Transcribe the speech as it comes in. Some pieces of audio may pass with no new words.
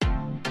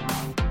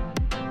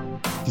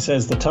He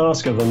says the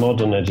task of the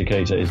modern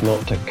educator is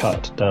not to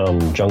cut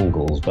down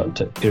jungles, but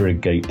to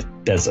irrigate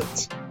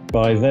deserts.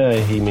 By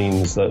there, he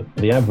means that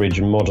the average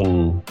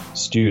modern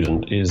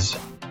student is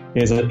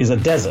a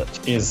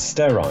desert, is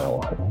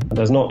sterile.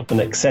 There's not an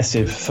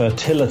excessive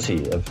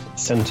fertility of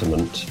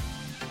sentiment.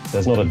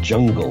 There's not a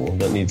jungle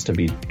that needs to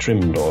be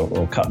trimmed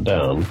or cut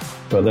down,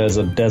 but there's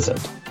a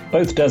desert.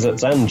 Both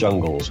deserts and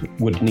jungles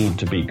would need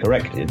to be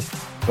corrected,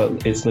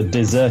 but it's the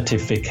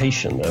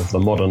desertification of the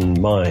modern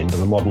mind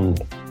and the modern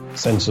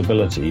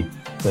sensibility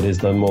that is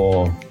the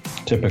more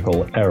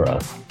typical error,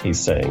 he's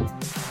saying.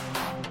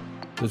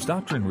 Does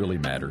doctrine really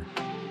matter?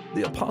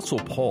 The Apostle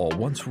Paul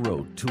once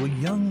wrote to a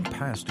young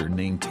pastor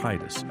named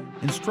Titus,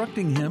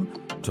 instructing him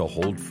to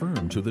hold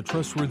firm to the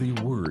trustworthy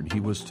word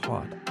he was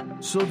taught,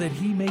 so that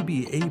he may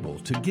be able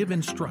to give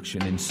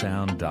instruction in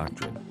sound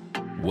doctrine.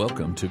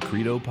 Welcome to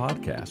Credo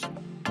Podcast,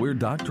 where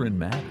doctrine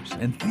matters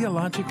and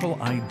theological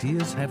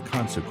ideas have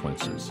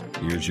consequences.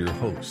 Here's your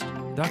host,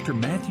 Dr.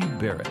 Matthew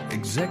Barrett,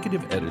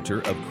 Executive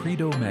Editor of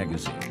Credo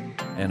Magazine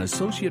and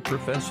Associate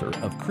Professor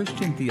of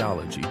Christian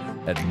Theology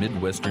at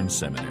Midwestern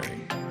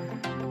Seminary.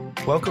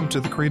 Welcome to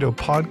the Credo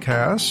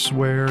Podcast,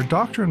 where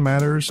doctrine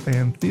matters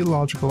and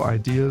theological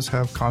ideas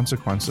have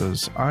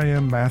consequences. I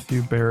am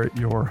Matthew Barrett,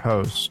 your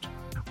host.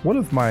 One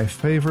of my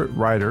favorite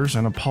writers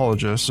and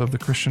apologists of the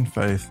Christian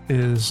faith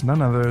is none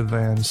other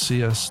than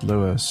C.S.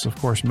 Lewis. Of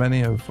course,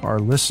 many of our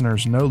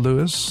listeners know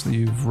Lewis.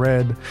 You've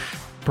read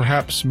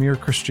perhaps Mere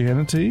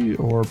Christianity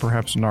or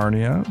perhaps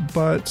Narnia,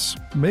 but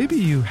maybe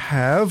you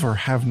have or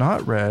have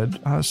not read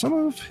some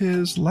of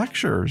his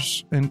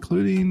lectures,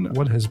 including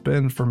what has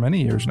been for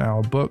many years now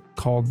a book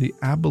called The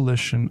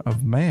Abolition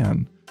of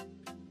Man.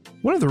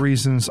 One of the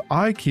reasons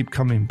I keep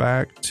coming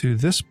back to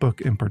this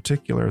book in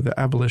particular, The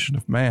Abolition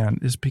of Man,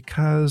 is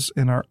because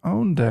in our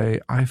own day,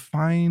 I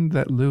find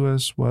that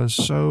Lewis was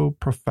so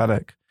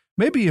prophetic,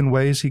 maybe in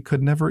ways he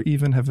could never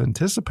even have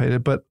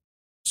anticipated, but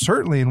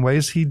certainly in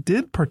ways he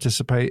did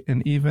participate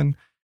and even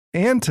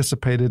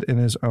anticipated in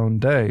his own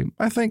day.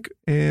 I think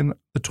in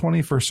the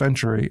 21st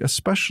century,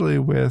 especially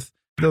with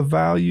the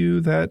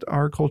value that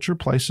our culture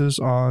places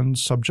on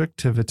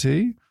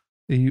subjectivity,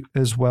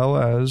 as well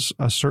as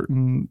a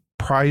certain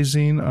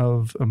prizing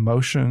of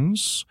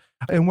emotions,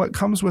 and what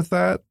comes with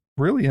that,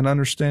 really an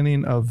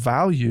understanding of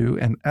value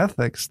and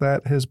ethics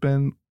that has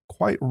been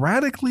quite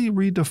radically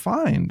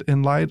redefined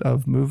in light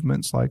of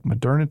movements like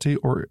modernity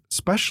or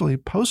especially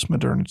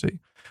postmodernity.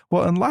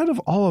 Well, in light of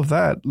all of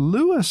that,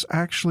 Lewis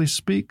actually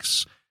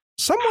speaks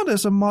somewhat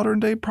as a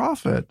modern-day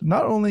prophet,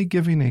 not only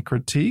giving a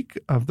critique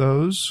of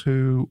those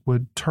who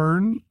would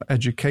turn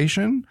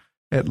education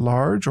at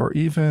large, or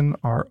even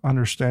our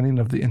understanding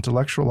of the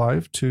intellectual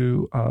life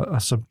to a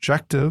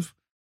subjective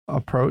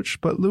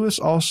approach, but Lewis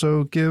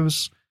also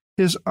gives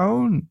his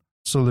own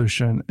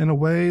solution in a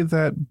way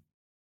that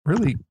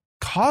really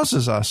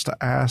causes us to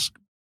ask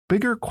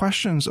bigger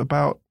questions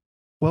about,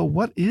 well,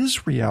 what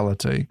is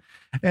reality?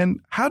 And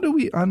how do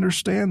we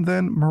understand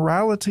then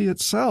morality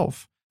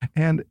itself?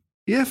 And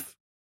if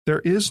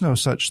there is no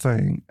such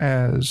thing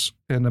as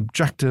an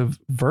objective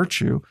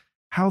virtue,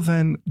 how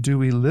then do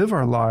we live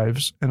our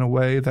lives in a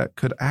way that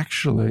could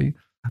actually,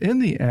 in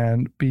the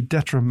end, be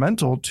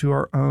detrimental to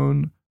our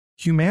own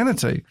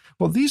humanity?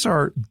 Well, these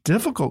are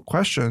difficult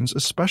questions,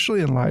 especially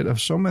in light of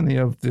so many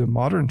of the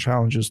modern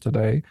challenges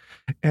today.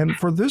 And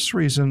for this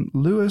reason,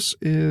 Lewis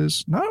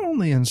is not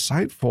only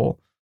insightful,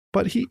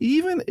 but he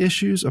even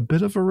issues a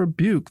bit of a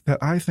rebuke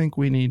that I think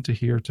we need to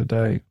hear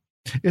today.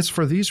 It's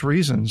for these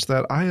reasons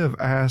that I have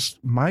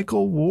asked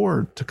Michael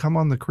Ward to come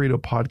on the Credo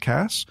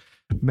Podcast.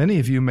 Many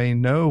of you may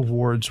know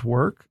Ward's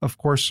work. Of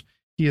course,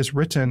 he has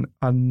written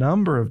a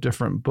number of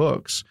different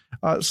books.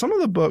 Some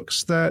of the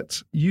books that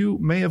you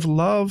may have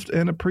loved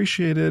and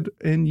appreciated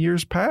in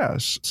years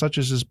past, such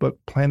as his book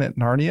Planet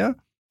Narnia,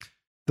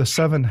 The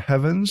Seven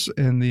Heavens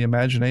in the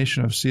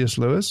Imagination of C.S.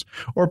 Lewis,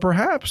 or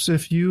perhaps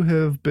if you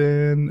have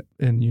been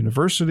in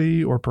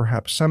university or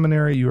perhaps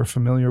seminary, you are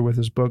familiar with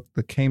his book,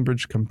 The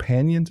Cambridge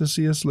Companion to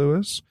C.S.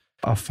 Lewis,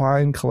 a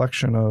fine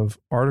collection of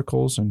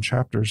articles and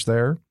chapters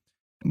there.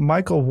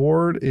 Michael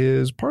Ward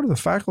is part of the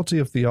Faculty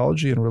of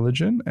Theology and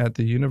Religion at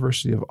the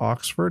University of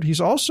Oxford. He's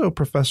also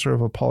professor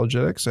of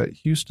apologetics at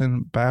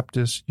Houston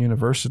Baptist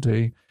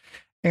University.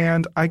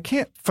 And I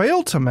can't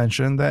fail to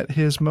mention that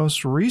his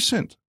most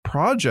recent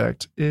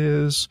project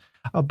is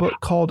a book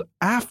called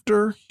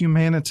After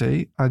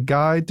Humanity, a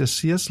guide to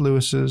C.S.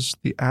 Lewis's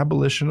The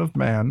Abolition of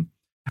Man,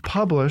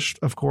 published,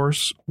 of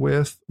course,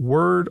 with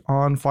Word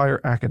on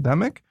Fire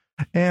Academic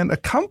and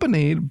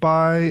accompanied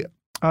by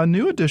a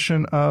new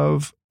edition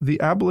of The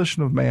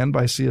Abolition of Man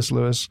by C.S.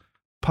 Lewis,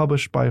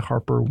 published by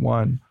Harper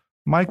One.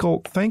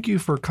 Michael, thank you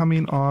for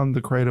coming on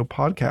the Credo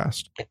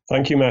Podcast.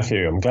 Thank you,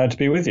 Matthew. I'm glad to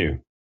be with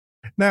you.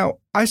 Now,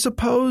 I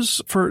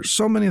suppose for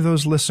so many of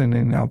those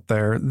listening out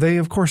there, they,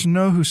 of course,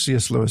 know who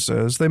C.S. Lewis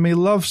is. They may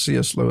love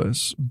C.S.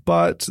 Lewis,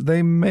 but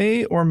they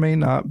may or may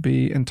not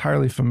be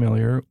entirely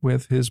familiar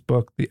with his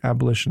book, The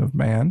Abolition of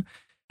Man,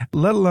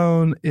 let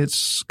alone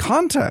its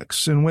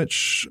context in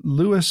which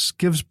Lewis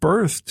gives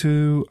birth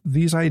to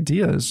these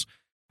ideas.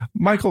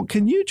 Michael,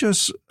 can you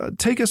just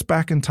take us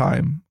back in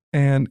time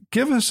and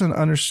give us an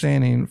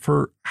understanding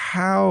for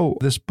how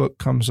this book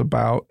comes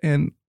about,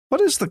 and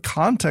what is the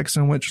context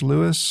in which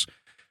Lewis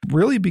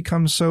really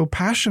becomes so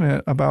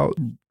passionate about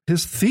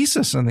his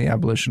thesis on the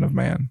abolition of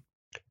man?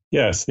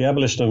 Yes, The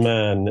Abolition of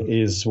Man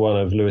is one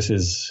of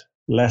Lewis's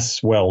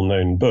less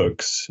well-known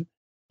books,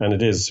 and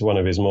it is one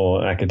of his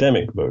more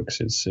academic books.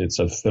 It's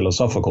a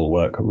philosophical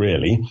work,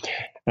 really,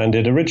 and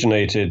it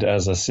originated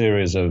as a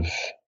series of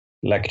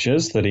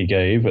lectures that he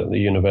gave at the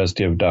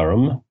University of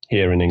Durham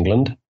here in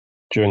England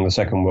during the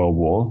Second World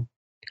War.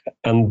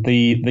 And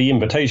the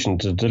invitation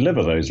to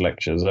deliver those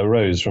lectures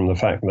arose from the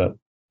fact that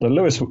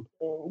Lewis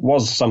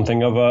was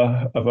something of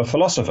a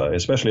philosopher,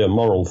 especially a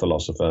moral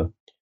philosopher.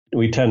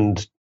 We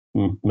tend,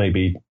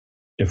 maybe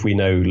if we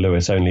know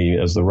Lewis only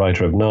as the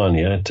writer of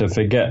Narnia, to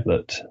forget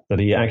that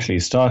he actually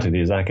started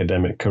his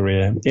academic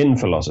career in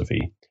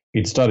philosophy.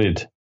 He'd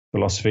studied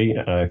philosophy,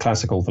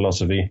 classical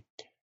philosophy,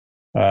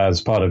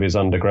 as part of his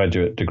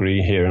undergraduate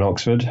degree here in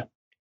Oxford.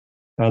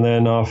 And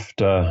then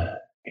after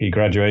he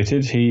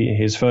graduated,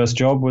 his first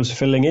job was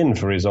filling in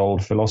for his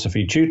old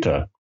philosophy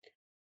tutor.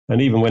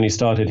 And even when he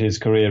started his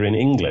career in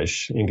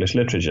English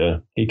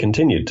literature, he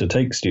continued to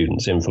take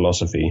students in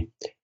philosophy.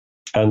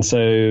 And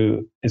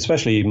so,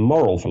 especially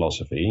moral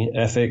philosophy,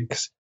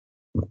 ethics,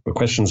 the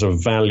questions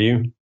of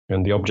value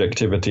and the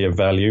objectivity of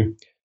value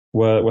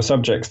were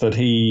subjects that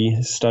he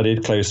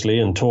studied closely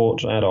and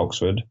taught at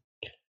Oxford.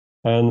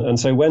 And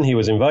so when he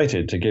was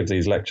invited to give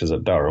these lectures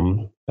at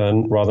Durham,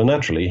 and rather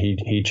naturally,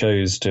 he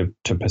chose to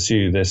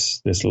pursue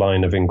this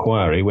line of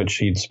inquiry, which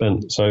he'd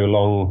spent so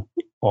long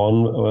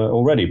on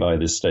already by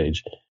this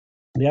stage.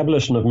 The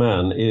Abolition of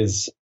Man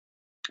is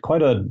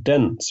quite a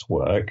dense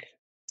work,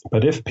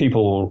 but if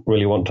people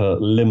really want to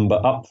limber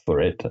up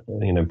for it,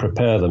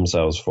 prepare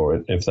themselves for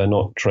it, if they're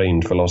not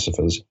trained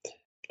philosophers,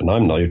 and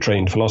I'm not a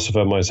trained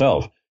philosopher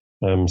myself,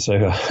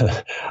 so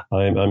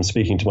I'm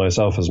speaking to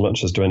myself as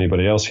much as to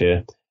anybody else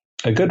here.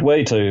 A good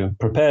way to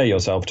prepare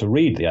yourself to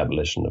read The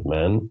Abolition of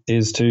Man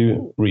is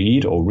to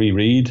read or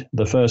reread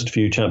the first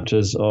few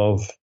chapters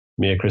of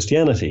Mere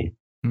Christianity.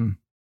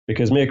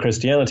 Because Mere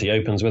Christianity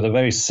opens with a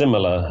very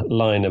similar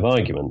line of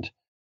argument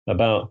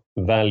about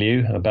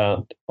value,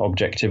 about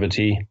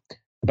objectivity,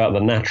 about the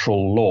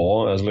natural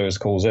law, as Lewis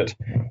calls it,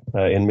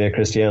 in Mere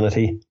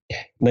Christianity,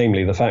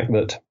 namely the fact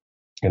that,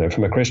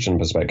 from a Christian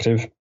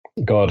perspective,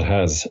 God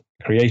has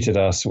created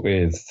us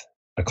with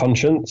a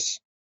conscience,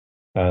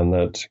 and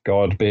that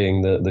God,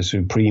 being the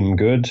supreme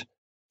good,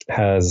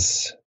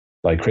 has,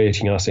 by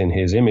creating us in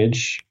his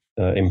image,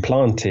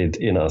 implanted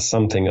in us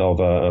something of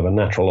a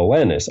natural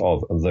awareness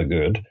of the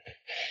good.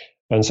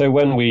 And so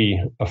when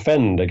we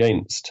offend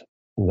against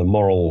the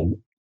moral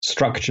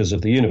structures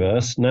of the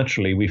universe,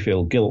 naturally we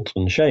feel guilt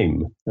and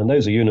shame. And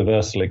those are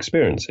universal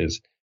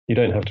experiences. You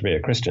don't have to be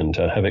a Christian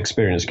to have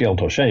experienced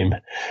guilt or shame.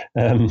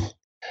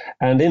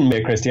 And in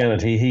Mere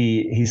Christianity,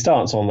 he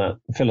starts on that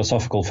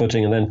philosophical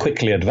footing and then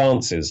quickly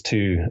advances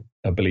to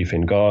a belief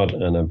in God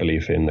and a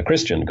belief in the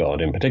Christian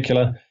God in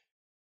particular.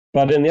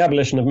 But in The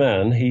Abolition of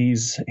Man,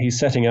 he's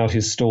setting out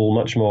his stall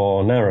much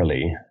more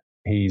narrowly.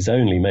 He's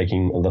only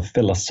making the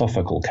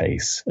philosophical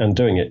case and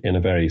doing it in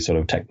a very sort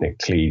of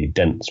technically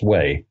dense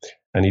way.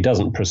 And he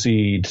doesn't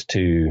proceed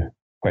to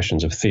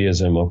questions of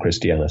theism or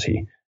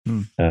Christianity.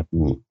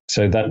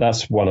 So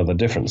that's one of the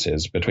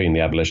differences between The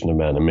Abolition of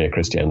Man and Mere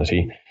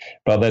Christianity.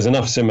 But there's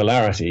enough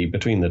similarity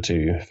between the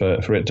two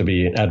for it to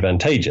be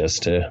advantageous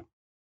to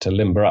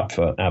limber up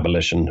for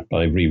abolition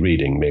by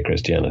rereading Mere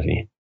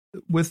Christianity.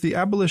 With The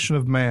Abolition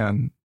of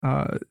Man,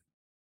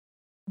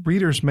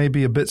 readers may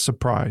be a bit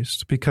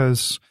surprised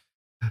because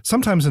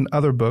sometimes in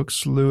other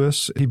books,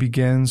 Lewis, he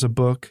begins a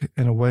book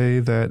in a way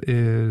that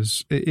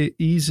it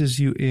eases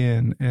you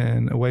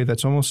in a way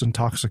that's almost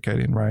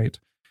intoxicating, right?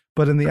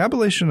 But in The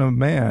Abolition of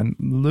Man,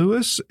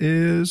 Lewis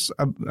is,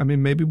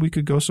 maybe we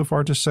could go so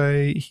far to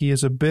say he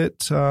is a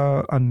bit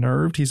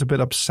unnerved. He's a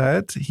bit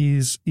upset.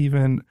 He's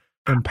even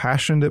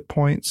impassioned at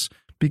points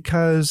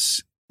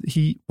because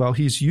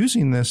he's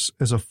using this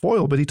as a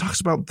foil, but he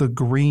talks about the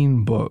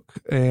Green Book,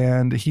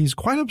 and he's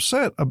quite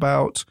upset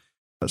about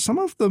some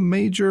of the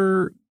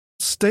major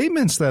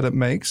statements that it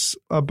makes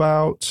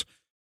about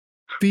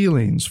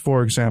feelings.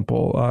 For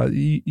example,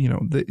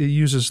 it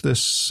uses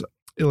this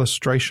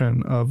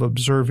illustration of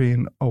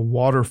observing a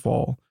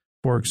waterfall,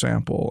 for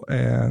example,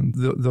 and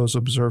those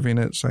observing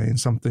it saying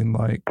something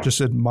like just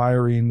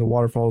admiring the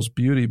waterfall's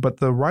beauty. But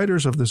the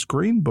writers of this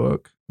Green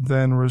Book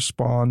then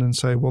respond and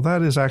say, well,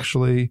 that is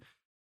actually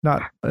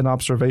not an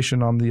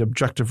observation on the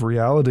objective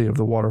reality of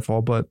the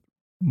waterfall, but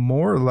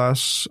more or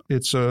less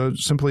it's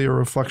simply a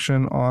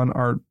reflection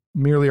on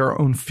merely our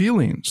own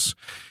feelings.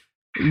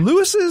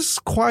 Lewis is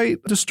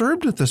quite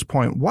disturbed at this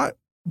point.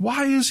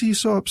 Why is he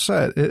so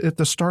upset at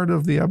the start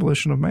of The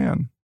Abolition of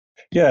Man?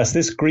 Yes,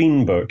 this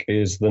Green Book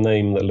is the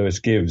name that Lewis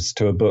gives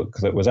to a book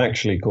that was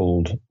actually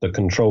called The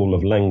Control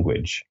of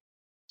Language.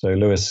 So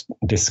Lewis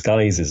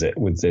disguises it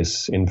with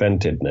this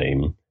invented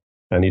name,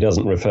 and he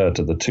doesn't refer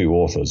to the two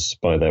authors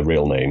by their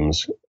real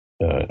names.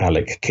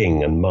 Alec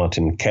King and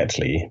Martin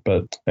Ketley,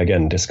 but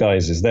again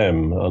disguises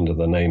them under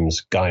the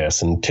names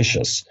Gaius and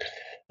Titius,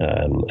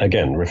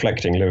 again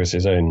reflecting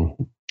Lewis's own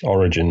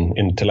origin,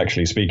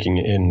 intellectually speaking,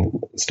 in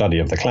study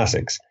of the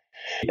classics.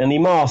 And he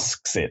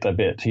masks it a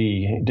bit.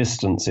 He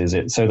distances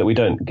it so that we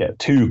don't get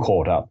too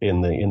caught up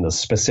in the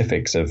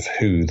specifics of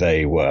who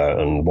they were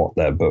and what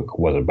their book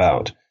was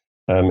about.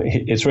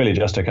 It's really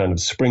just a kind of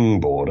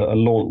springboard, a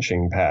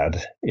launching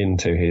pad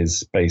into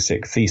his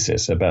basic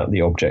thesis about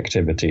the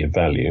objectivity of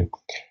value.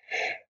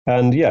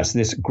 And yes,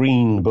 this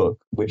Green Book,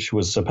 which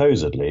was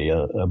supposedly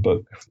a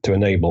book to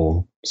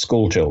enable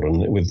school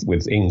children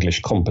with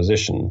English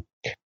composition,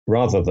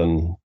 rather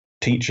than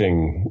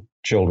teaching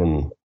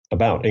children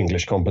about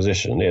English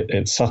composition,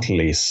 it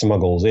subtly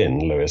smuggles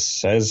in, Lewis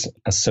says,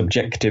 a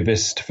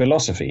subjectivist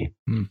philosophy,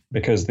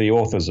 because the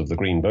authors of the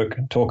Green Book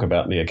talk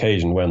about the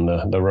occasion when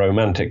the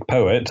romantic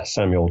poet,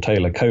 Samuel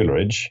Taylor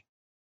Coleridge,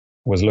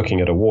 was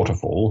looking at a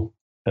waterfall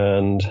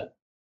and,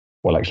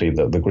 well, actually,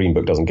 the Green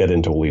Book doesn't get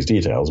into all these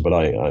details, but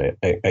I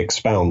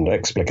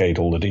explicate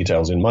all the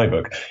details in my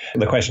book.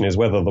 The question is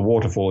whether the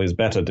waterfall is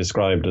better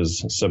described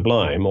as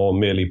sublime or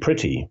merely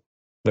pretty.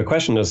 The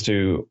question as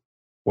to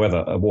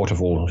whether a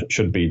waterfall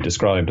should be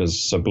described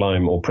as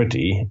sublime or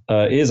pretty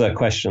is a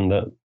question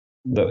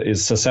that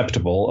is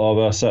susceptible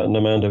of a certain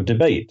amount of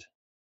debate.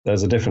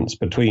 There's a difference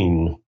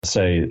between,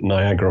 say,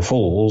 Niagara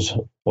Falls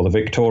or the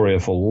Victoria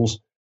Falls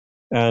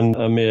and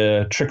a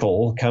mere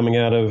trickle coming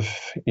out of,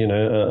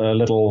 a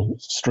little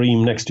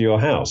stream next to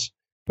your house.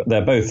 But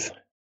they're both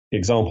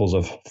examples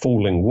of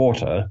falling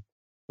water,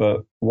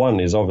 but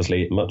one is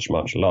obviously much,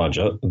 much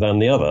larger than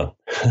the other.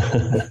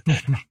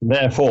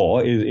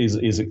 Therefore,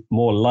 is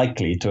more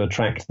likely to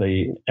attract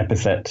the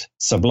epithet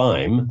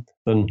sublime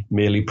than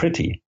merely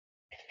pretty.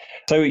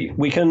 So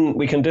we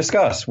can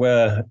discuss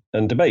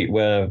and debate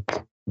where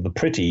the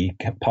pretty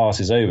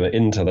passes over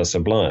into the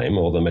sublime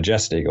or the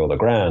majestic or the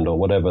grand or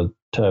whatever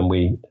term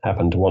we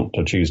happen to want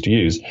to choose to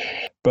use.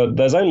 But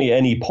there's only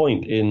any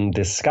point in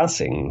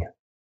discussing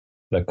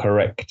the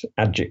correct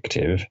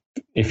adjective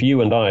if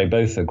you and I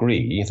both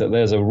agree that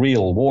there's a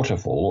real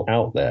waterfall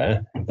out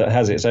there that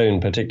has its own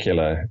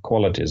particular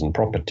qualities and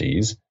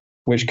properties,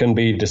 which can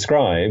be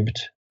described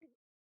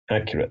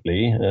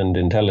accurately and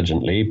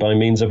intelligently by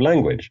means of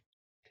language.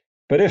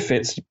 But if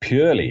it's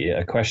purely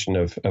a question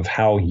of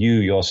how you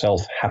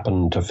yourself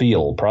happen to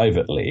feel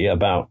privately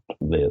about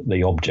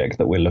the object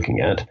that we're looking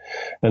at,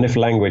 and if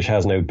language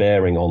has no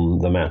bearing on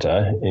the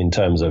matter in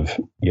terms of,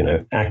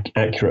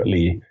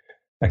 accurately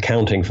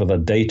accounting for the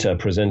data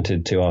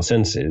presented to our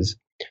senses,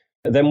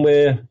 then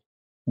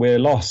we're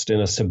lost in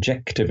a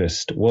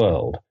subjectivist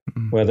world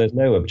where there's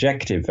no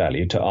objective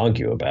value to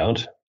argue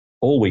about.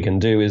 All we can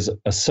do is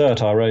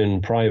assert our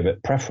own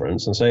private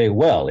preference and say,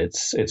 well,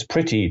 it's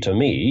pretty to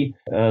me,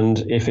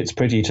 and if it's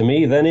pretty to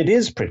me, then it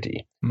is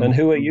pretty. And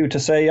who are you to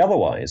say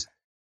otherwise?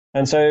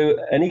 And so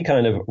any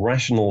kind of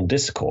rational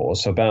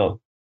discourse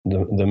about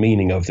the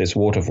meaning of this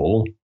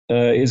waterfall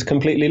is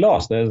completely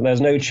lost.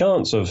 There's no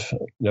chance of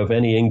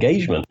any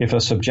engagement if a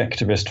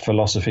subjectivist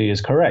philosophy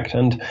is correct.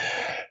 And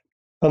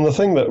the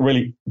thing that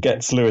really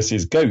gets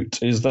Lewis's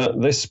goat is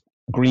that this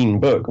Green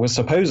Book was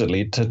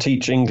supposedly to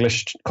teach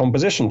English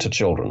composition to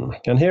children.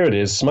 And here it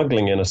is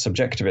smuggling in a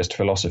subjectivist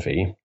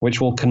philosophy, which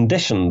will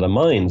condition the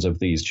minds of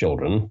these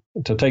children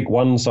to take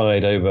one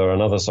side over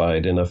another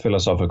side in a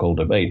philosophical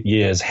debate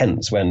years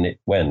hence, when,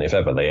 if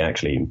ever, they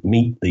actually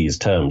meet these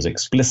terms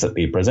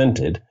explicitly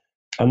presented.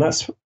 And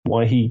that's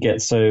why he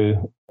gets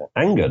so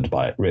angered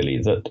by it, really,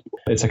 that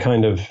it's a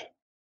kind of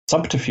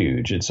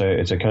subterfuge. It's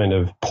a kind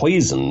of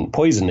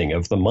poisoning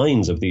of the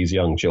minds of these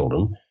young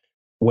children,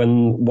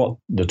 when what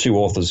the two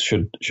authors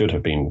should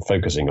have been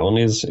focusing on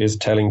is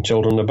telling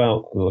children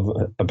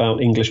about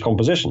English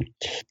composition.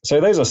 So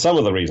those are some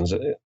of the reasons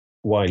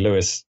why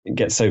Lewis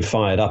gets so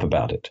fired up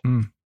about it.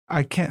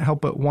 I can't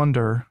help but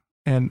wonder,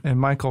 and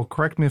Michael,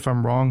 correct me if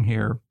I'm wrong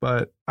here,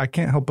 but I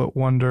can't help but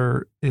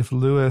wonder if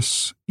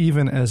Lewis,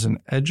 even as an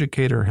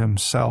educator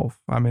himself,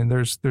 I mean,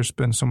 there's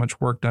been so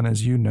much work done,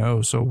 as you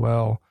know so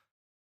well,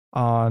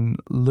 on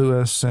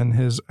Lewis and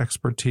his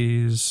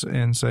expertise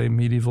in, say,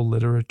 medieval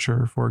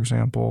literature, for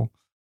example.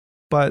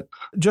 But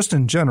just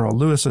in general,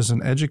 Lewis as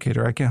an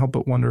educator, I can't help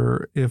but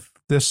wonder if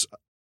this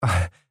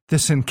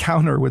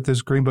encounter with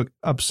this Green Book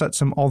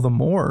upsets him all the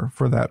more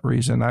for that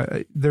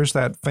reason. There's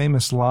that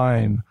famous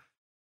line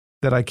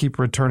that I keep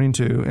returning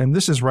to, and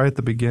this is right at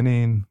the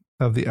beginning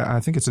of I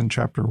think it's in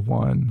chapter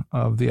 1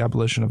 of The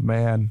Abolition of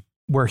Man,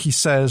 where he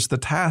says the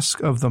task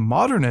of the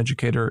modern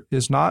educator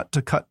is not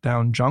to cut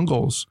down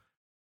jungles,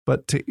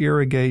 but to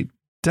irrigate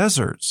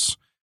deserts.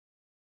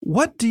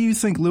 What do you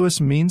think Lewis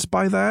means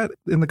by that?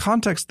 In the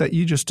context that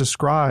you just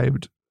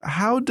described,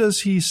 how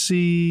does he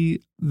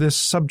see this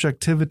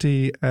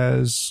subjectivity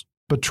as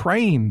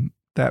betraying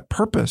that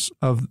purpose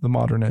of the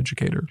modern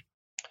educator?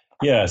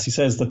 Yes, he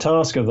says the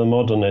task of the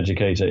modern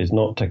educator is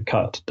not to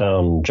cut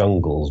down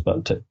jungles,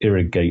 but to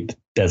irrigate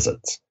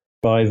deserts.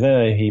 By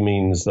there, he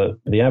means that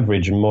the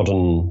average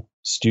modern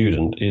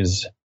student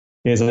is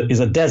is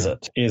a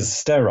desert, is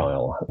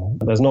sterile.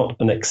 There's not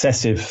an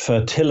excessive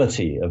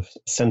fertility of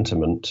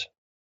sentiment.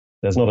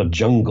 There's not a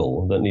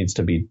jungle that needs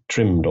to be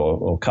trimmed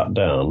or cut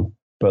down,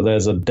 but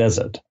there's a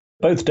desert.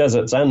 Both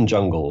deserts and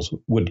jungles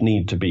would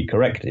need to be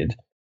corrected,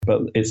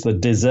 but it's the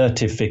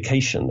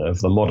desertification of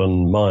the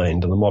modern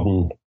mind and the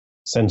modern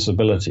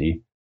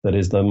sensibility that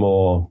is the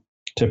more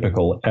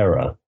typical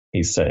error,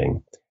 he's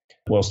saying.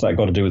 What's that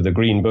got to do with the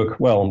Green Book?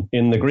 Well,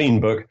 in the Green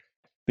Book,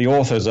 the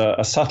authors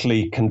are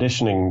subtly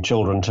conditioning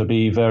children to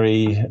be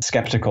very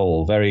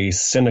skeptical, very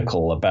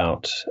cynical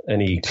about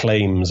any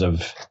claims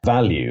of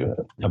value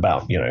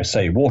about,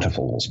 say,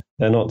 waterfalls.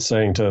 They're not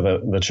saying to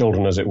the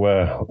children, as it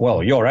were,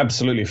 well, you're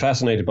absolutely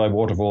fascinated by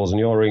waterfalls and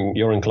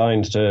you're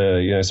inclined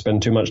to,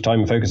 spend too much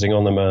time focusing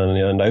on them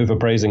and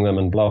overpraising them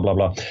and blah, blah,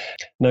 blah.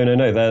 No.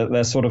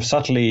 They're sort of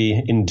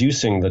subtly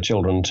inducing the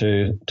children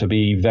to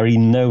be very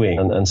knowing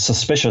and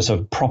suspicious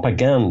of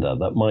propaganda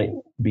that might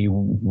be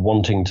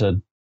wanting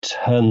to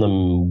turn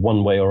them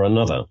one way or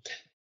another.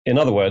 In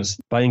other words,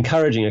 by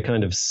encouraging a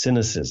kind of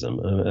cynicism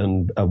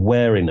and a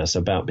wariness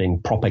about being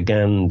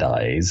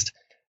propagandized,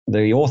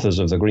 the authors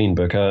of the Green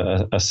Book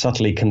are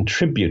subtly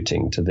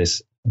contributing to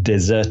this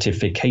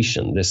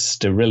desertification, this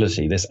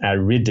sterility, this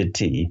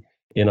aridity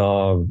in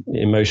our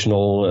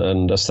emotional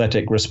and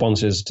aesthetic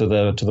responses to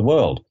the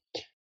world.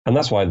 And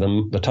that's why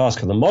the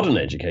task of the modern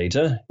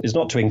educator is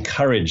not to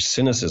encourage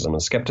cynicism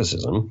and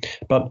skepticism,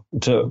 but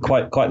to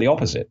quite the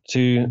opposite,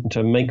 to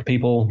make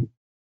people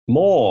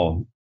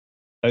more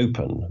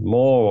open,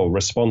 more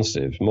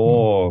responsive,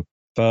 more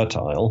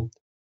fertile,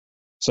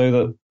 so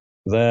that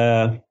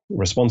their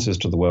responses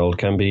to the world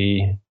can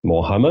be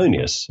more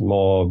harmonious,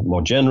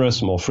 more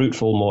generous, more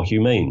fruitful, more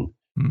humane.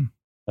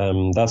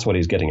 That's what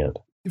he's getting at.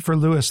 For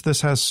Lewis,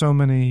 this has so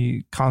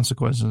many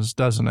consequences,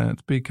 doesn't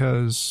it?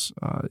 Because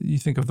you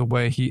think of the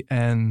way he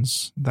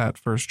ends that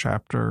first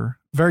chapter,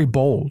 very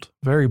bold,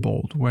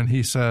 when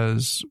he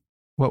says,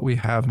 what we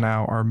have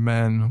now are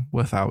men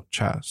without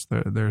chest.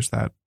 There's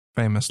that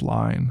famous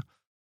line.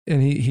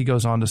 And he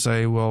goes on to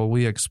say, well,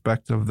 we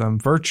expect of them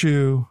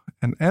virtue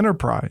and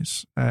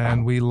enterprise,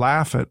 and we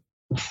laugh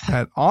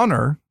at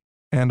honor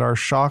and are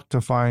shocked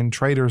to find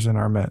traitors in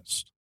our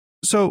midst.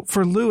 So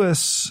for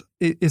Lewis,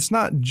 it's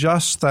not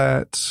just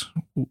that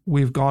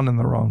we've gone in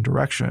the wrong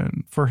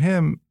direction. For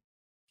him,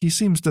 he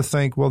seems to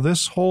think, well,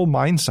 this whole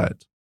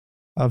mindset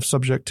of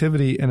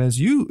subjectivity, and as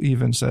you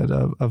even said,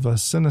 of a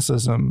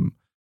cynicism,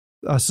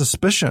 a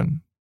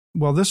suspicion,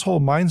 well, this whole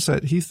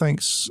mindset, he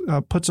thinks,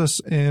 puts us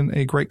in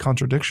a great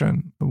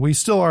contradiction. We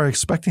still are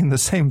expecting the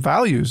same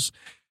values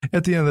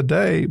at the end of the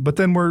day, but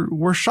then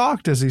we're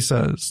shocked, as he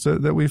says,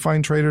 that we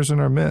find traitors in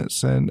our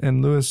midst.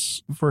 And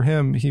Lewis, for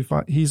him,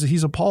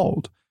 he's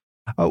appalled.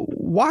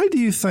 Why do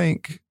you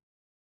think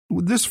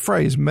this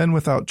phrase, men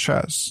without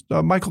chest?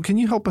 Michael, can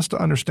you help us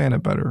to understand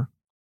it better?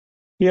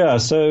 Yeah,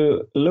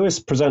 so Lewis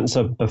presents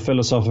a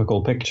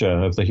philosophical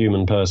picture of the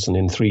human person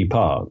in three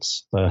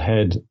parts: the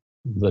head,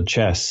 the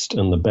chest,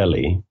 and the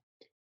belly.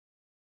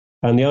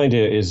 And the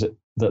idea is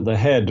that the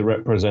head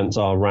represents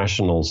our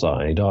rational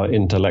side, our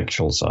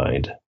intellectual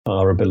side,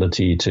 our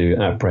ability to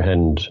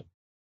apprehend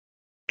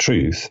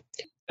truth.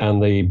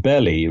 And the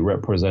belly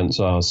represents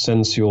our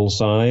sensual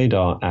side,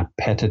 our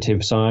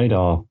appetitive side,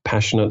 our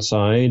passionate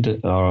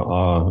side,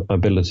 our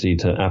ability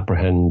to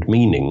apprehend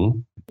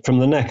meaning. From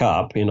the neck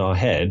up in our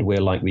head,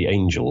 we're like the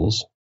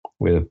angels,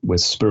 we're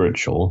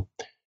spiritual.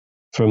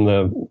 From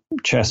the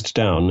chest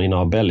down in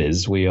our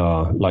bellies, we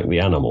are like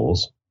the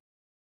animals.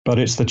 But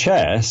it's the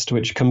chest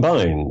which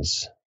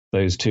combines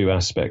those two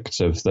aspects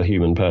of the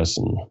human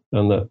person,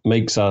 and that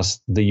makes us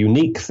the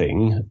unique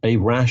thing, a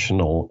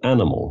rational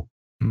animal.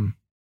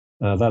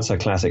 That's a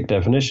classic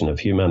definition of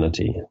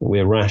humanity.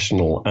 We're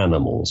rational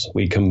animals.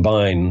 We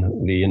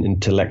combine the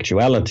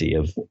intellectuality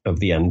of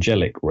the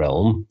angelic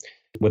realm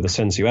with the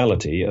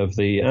sensuality of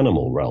the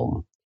animal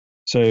realm.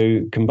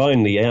 So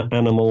combine the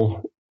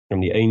animal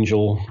and the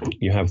angel,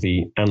 you have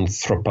the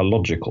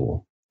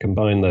anthropological.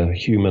 Combine the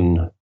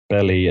human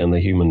belly and the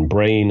human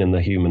brain and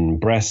the human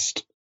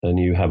breast, and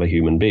you have a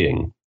human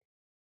being.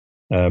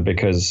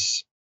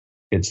 Because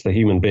it's the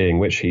human being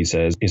which, he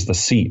says, is the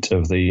seat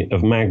of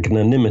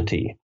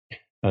magnanimity.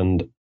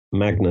 And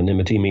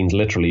magnanimity means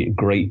literally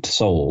great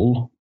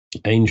soul.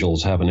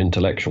 Angels have an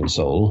intellectual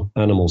soul.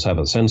 Animals have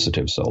a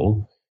sensitive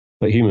soul.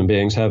 But human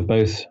beings have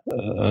both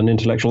an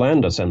intellectual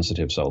and a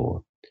sensitive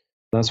soul.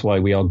 That's why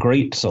we are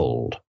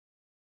great-souled.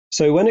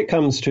 So when it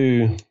comes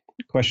to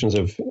questions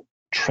of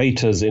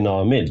traitors in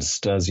our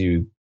midst, as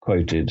you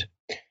quoted,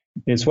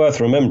 it's worth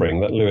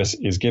remembering that Lewis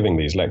is giving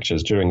these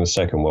lectures during the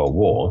Second World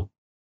War,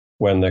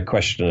 when the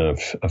question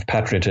of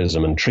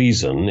patriotism and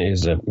treason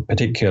is a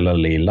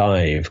particularly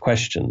live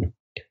question.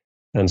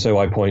 And so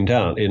I point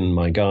out in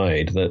my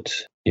guide that,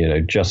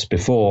 just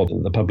before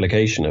the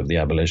publication of The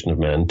Abolition of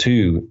Man,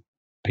 two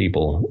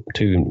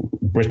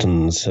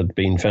Britons had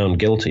been found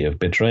guilty of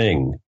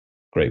betraying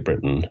Great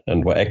Britain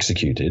and were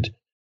executed.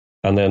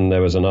 And then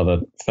there was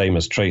another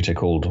famous traitor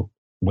called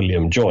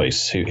William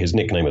Joyce, who his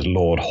nickname was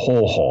Lord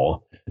Haw-Haw,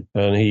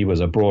 and he was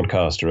a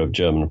broadcaster of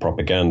German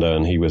propaganda,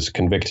 and he was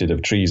convicted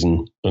of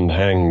treason and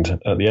hanged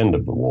at the end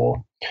of the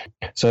war.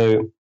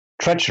 So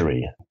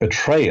treachery,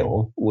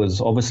 betrayal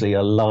was obviously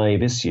a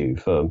live issue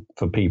for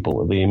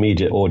people, the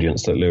immediate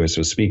audience that Lewis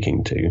was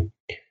speaking to.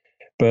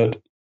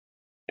 But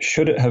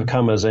should it have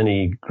come as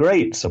any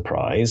great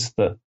surprise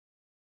that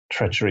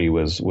treachery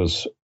was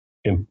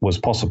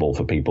possible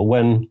for people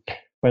when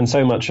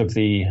so much of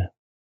the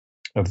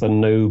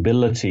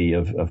nobility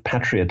of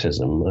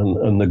patriotism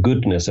and the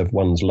goodness of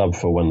one's love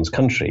for one's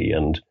country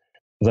and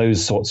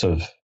those sorts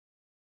of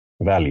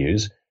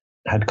values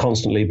had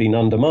constantly been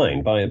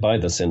undermined by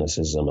the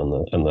cynicism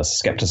and the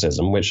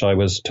skepticism which I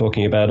was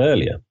talking about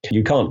earlier.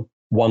 You can't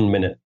 1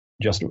 minute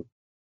just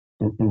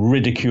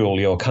ridicule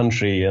your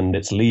country and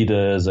its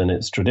leaders and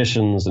its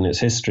traditions and its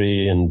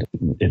history and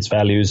its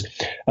values,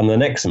 and the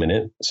next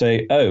minute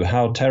say, oh,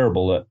 how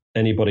terrible that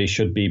anybody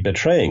should be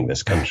betraying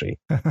this country.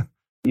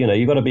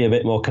 You've got to be a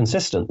bit more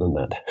consistent than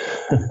that.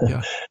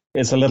 Yeah.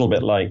 It's a little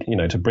bit like,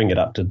 to bring it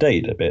up to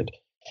date a bit,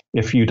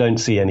 if you don't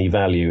see any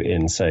value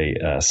in, say,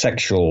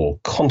 sexual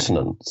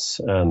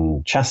continence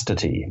and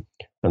chastity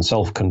and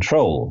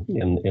self-control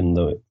in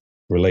the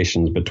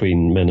relations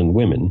between men and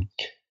women,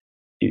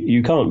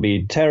 you can't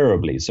be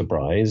terribly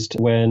surprised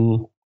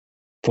when,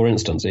 for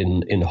instance,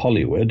 in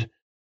Hollywood,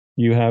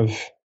 you have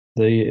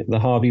the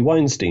Harvey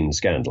Weinstein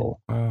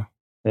scandal.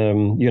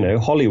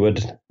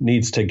 Hollywood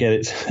needs to get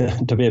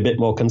it to be a bit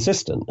more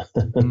consistent.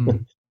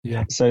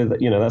 Yeah. So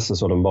that's the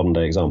sort of modern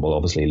day example.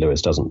 Obviously,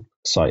 Lewis doesn't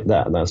cite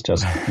that. That's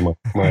just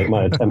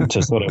my attempt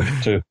to sort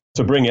of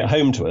to bring it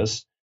home to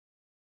us.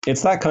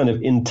 It's that kind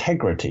of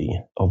integrity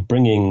of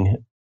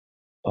bringing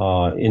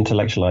our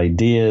intellectual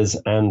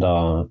ideas and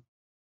our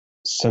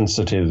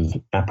sensitive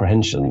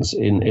apprehensions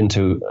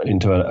into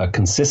a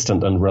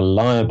consistent and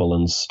reliable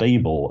and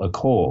stable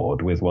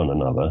accord with one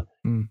another.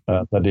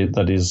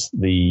 That is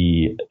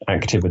the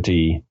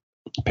activity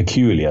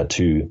peculiar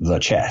to the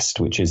chest,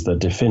 which is the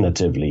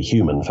definitively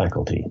human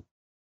faculty.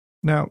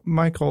 Now,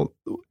 Michael,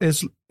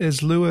 as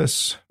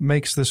Lewis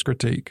makes this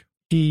critique,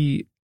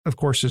 he, of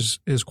course,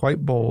 is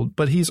quite bold,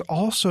 but he's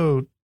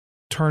also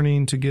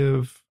turning to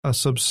give a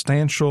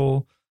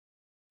substantial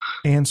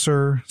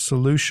answer,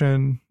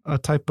 solution, a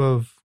type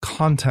of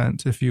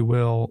content, if you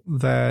will,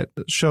 that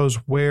shows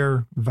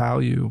where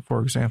value,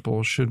 for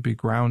example, should be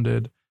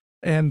grounded.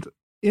 And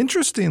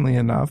interestingly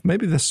enough,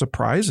 maybe this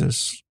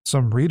surprises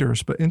some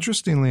readers, but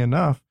interestingly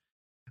enough,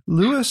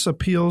 Lewis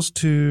appeals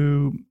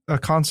to a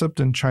concept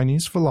in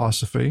Chinese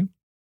philosophy.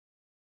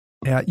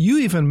 You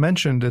even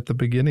mentioned at the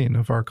beginning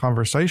of our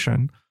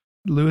conversation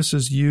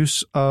Lewis's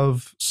use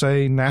of,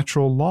 say,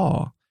 natural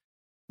law.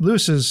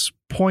 Lewis's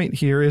point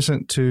here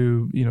isn't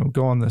to,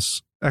 go on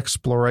this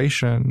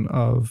exploration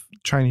of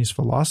Chinese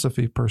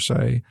philosophy per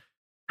se,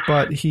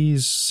 but he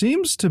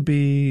seems to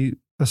be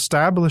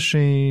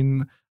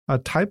establishing a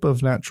type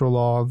of natural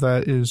law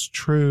that is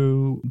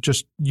true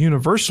just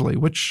universally,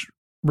 which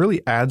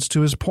really adds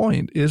to his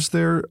point. Is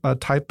there a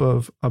type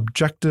of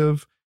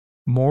objective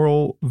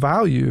moral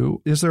value?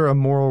 Is there a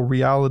moral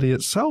reality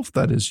itself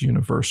that is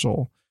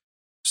universal?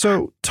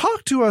 So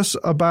talk to us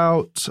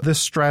about this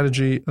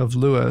strategy of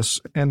Lewis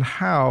and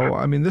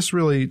how, this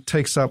really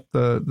takes up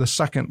the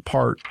second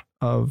part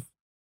of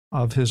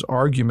his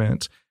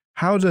argument.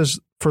 How does,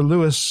 for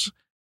Lewis,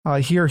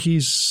 here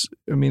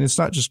it's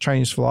not just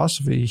Chinese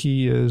philosophy.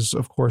 He is,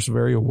 of course,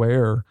 very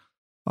aware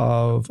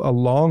of a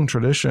long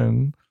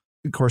tradition.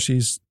 Of course,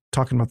 he's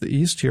talking about the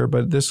East here,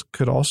 but this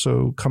could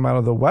also come out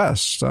of the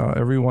West.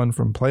 Everyone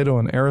from Plato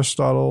and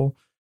Aristotle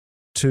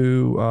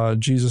to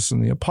Jesus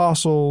and the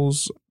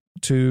apostles,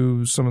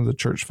 to some of the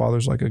church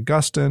fathers like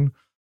Augustine.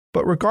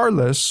 But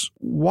regardless,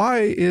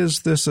 why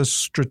is this a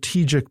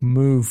strategic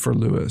move for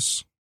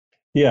Lewis?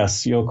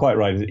 Yes, you're quite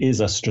right. It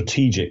is a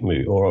strategic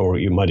move, or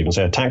you might even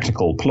say a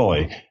tactical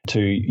ploy, to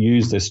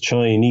use this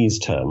Chinese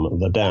term,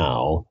 the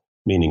Tao,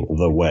 meaning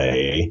the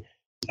way,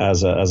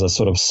 as a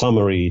sort of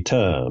summary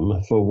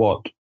term for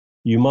what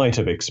you might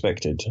have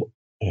expected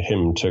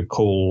him to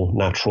call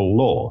natural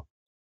law.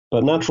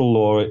 But natural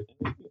law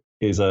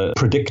is a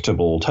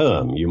predictable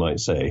term, you might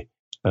say.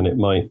 And it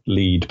might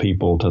lead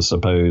people to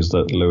suppose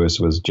that Lewis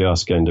was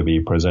just going to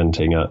be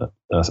presenting a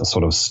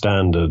sort of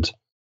standard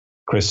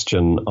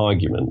Christian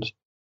argument,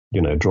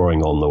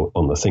 drawing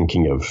on the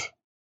thinking of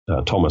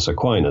Thomas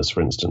Aquinas,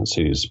 for instance,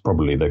 who's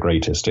probably the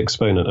greatest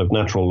exponent of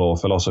natural law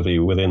philosophy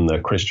within the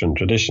Christian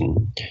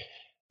tradition.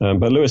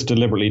 But Lewis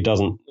deliberately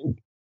doesn't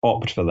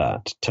opt for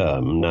that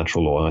term,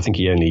 natural law. I think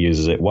he only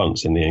uses it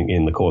once in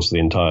the course of the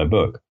entire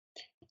book.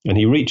 And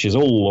he reaches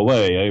all the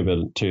way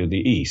over to the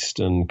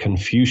East and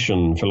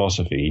Confucian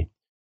philosophy,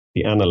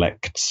 the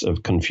Analects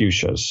of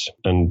Confucius,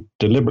 and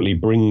deliberately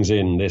brings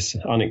in this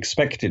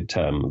unexpected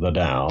term, the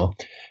Tao,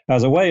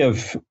 as a way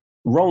of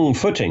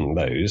wrong-footing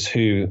those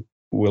who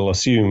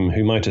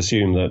might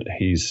assume that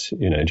he's,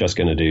 just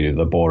going to do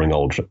the boring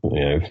old,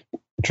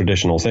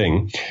 traditional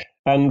thing,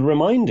 and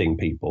reminding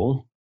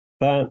people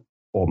that,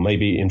 or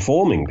maybe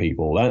informing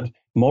people that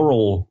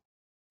moral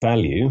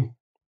value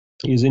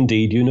is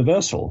indeed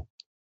universal.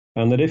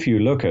 And that if you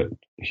look at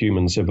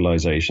human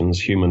civilizations,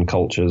 human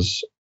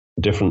cultures,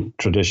 different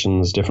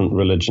traditions, different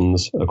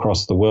religions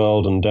across the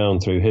world and down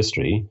through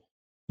history,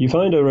 you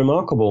find a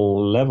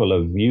remarkable level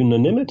of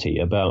unanimity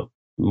about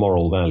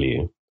moral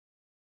value.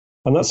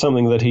 And that's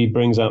something that he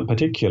brings out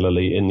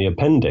particularly in the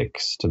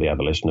appendix to the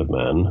Abolition of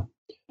Man,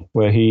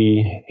 where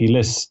he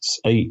lists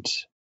 8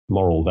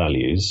 moral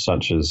values,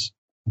 such as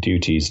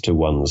duties to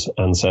one's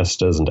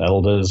ancestors and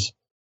elders,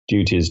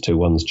 duties to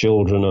one's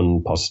children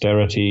and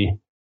posterity,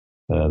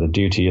 the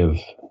duty of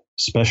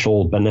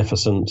special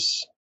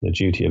beneficence, the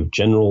duty of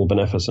general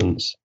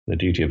beneficence, the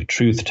duty of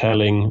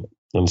truth-telling,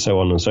 and so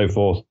on and so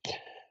forth.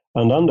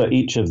 And under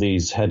each of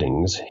these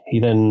headings, he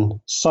then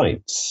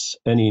cites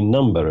any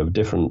number of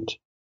different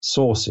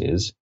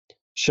sources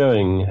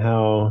showing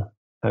how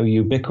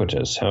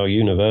ubiquitous, how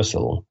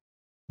universal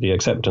the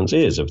acceptance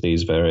is of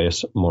these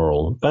various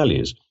moral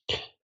values.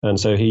 And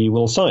so he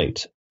will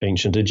cite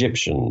ancient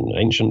Egyptian,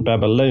 ancient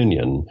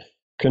Babylonian,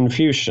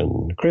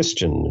 Confucian,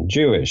 Christian,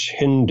 Jewish,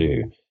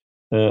 Hindu,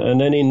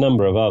 and any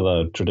number of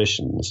other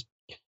traditions,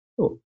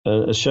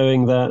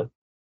 showing that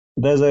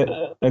there's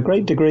a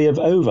great degree of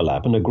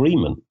overlap and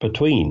agreement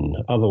between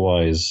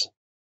otherwise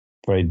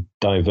very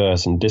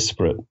diverse and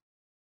disparate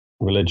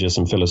religious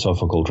and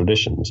philosophical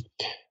traditions,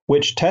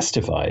 which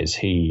testifies,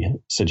 he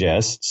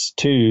suggests,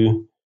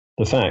 to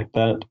the fact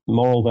that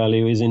moral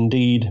value is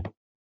indeed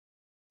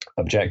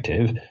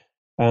objective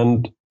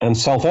and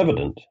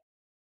self-evident,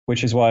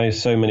 which is why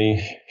so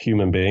many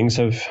human beings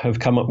have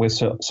come up with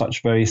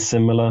such very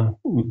similar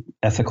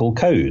ethical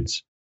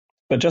codes.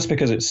 But just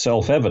because it's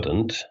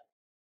self-evident,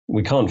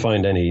 we can't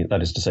find any,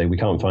 that is to say, we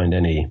can't find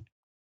any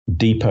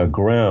deeper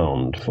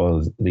ground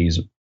for these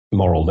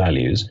moral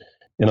values.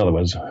 In other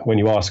words, when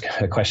you ask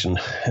a question,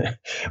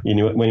 when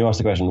you ask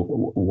the question,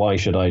 why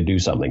should I do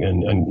something?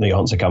 And the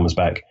answer comes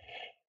back,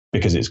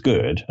 because it's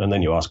good. And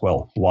then you ask,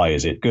 well, why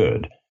is it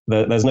good?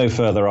 There's no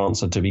further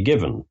answer to be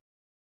given.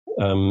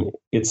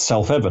 It's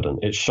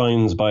self-evident. It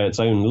shines by its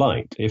own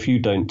light. If you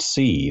don't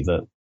see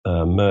that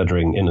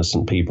murdering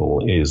innocent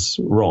people is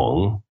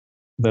wrong,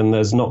 then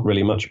there's not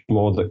really much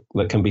more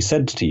that can be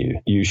said to you.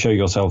 You show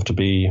yourself to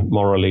be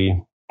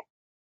morally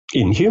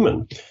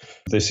inhuman.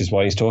 This is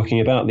why he's talking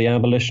about the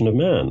abolition of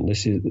man.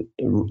 This is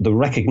the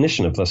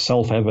recognition of the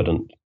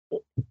self-evident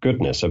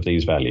goodness of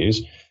these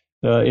values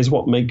is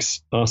what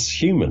makes us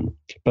human.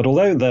 But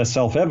although they're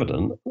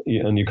self-evident,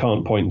 and you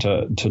can't point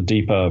to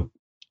deeper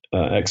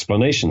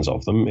explanations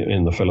of them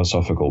in the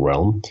philosophical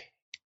realm,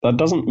 that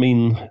doesn't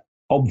mean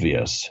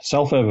obvious.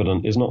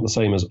 Self-evident is not the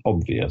same as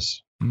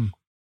obvious,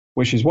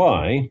 which is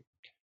why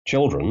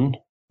children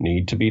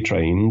need to be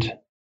trained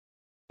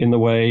in the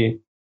way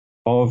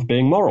of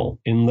being moral,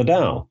 in the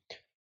Tao.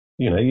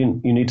 You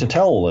need to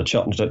tell the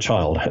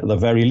child, at the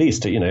very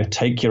least,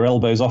 take your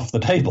elbows off the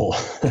table.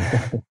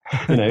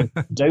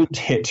 Don't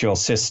hit your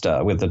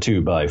sister with the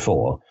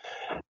 2x4,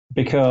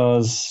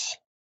 because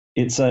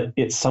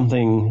it's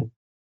something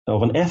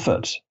of an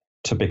effort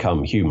to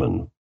become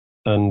human.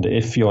 And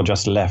if you're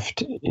just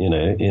left, in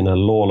a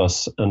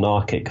lawless,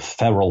 anarchic,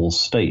 feral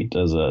state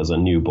as a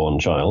newborn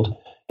child,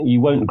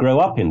 you won't grow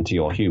up into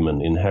your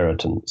human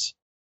inheritance.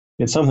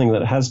 It's something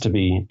that has to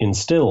be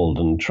instilled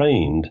and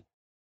trained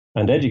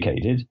and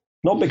educated,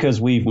 not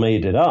because we've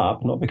made it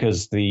up, not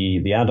because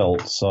the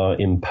adults are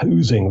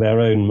imposing their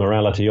own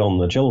morality on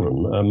the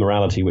children, a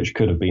morality which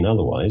could have been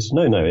otherwise.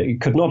 No,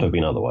 it could not have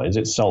been otherwise.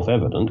 It's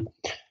self-evident,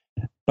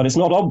 but it's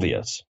not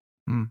obvious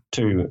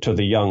to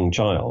the young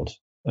child.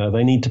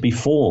 They need to be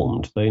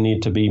formed. They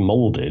need to be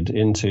molded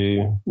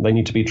they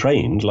need to be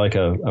trained like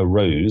a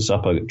rose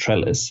up a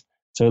trellis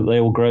so that they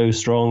will grow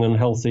strong and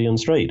healthy and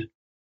straight.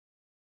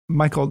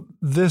 Michael,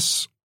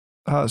 this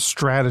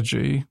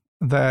strategy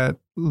that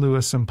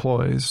Lewis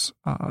employs,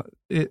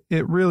 it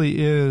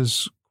really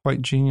is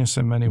quite genius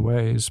in many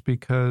ways,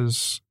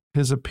 because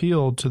his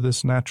appeal to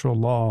this natural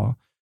law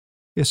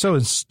is so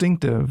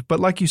instinctive. But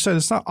like you said,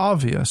 it's not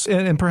obvious.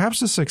 And perhaps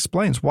this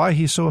explains why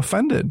he's so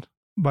offended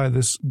by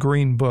this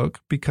green book,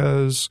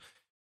 because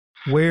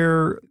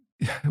where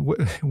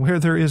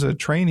there is a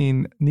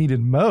training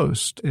needed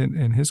most,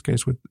 in his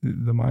case with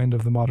the mind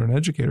of the modern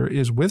educator,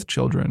 is with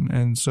children.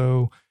 And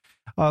so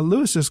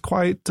Lewis is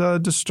quite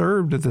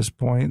disturbed at this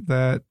point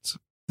that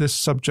this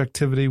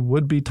subjectivity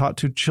would be taught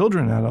to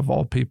children out of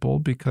all people,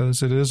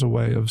 because it is a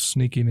way of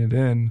sneaking it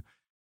in.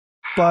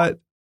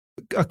 But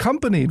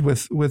accompanied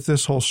with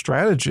this whole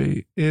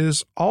strategy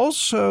is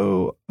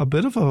also a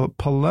bit of a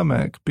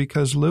polemic,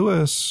 because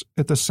Lewis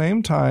at the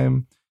same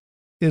time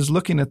is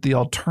looking at the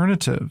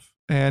alternative.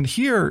 And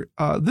here,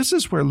 this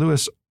is where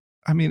Lewis,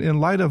 in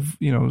light of,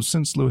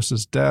 since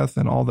Lewis's death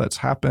and all that's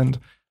happened,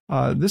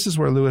 this is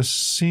where Lewis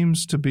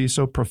seems to be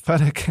so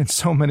prophetic in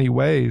so many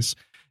ways,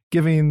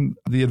 giving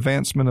the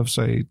advancement of,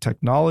 say,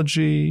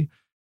 technology,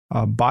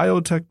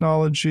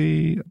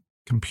 biotechnology,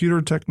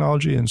 computer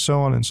technology, and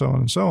so on and so on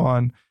and so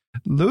on.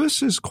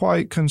 Lewis is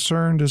quite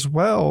concerned as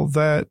well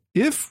that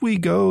if we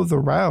go the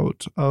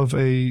route of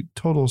a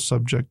total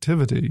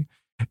subjectivity,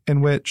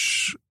 in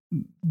which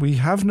we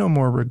have no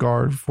more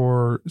regard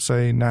for,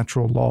 say,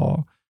 natural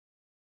law,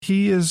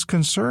 he is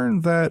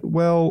concerned that,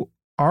 well,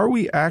 are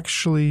we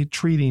actually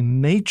treating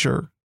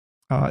nature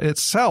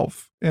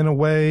itself in a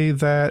way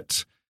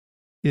that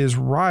is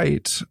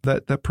right,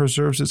 that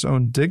preserves its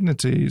own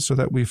dignity so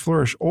that we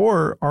flourish?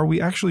 Or are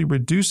we actually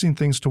reducing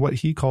things to what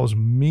he calls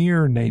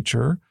mere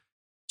nature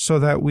so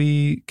that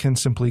we can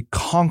simply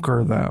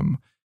conquer them?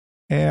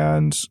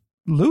 And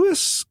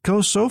Lewis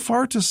goes so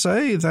far to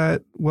say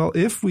that, well,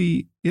 if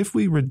we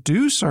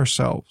reduce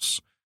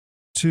ourselves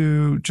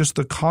to just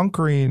the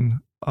conquering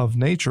of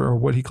nature, or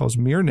what he calls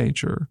mere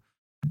nature,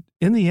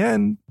 in the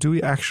end, do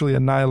we actually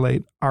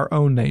annihilate our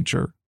own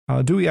nature?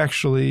 Do we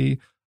actually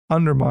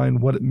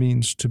undermine what it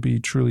means to be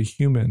truly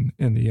human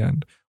in the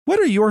end? What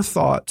are your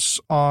thoughts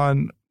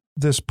on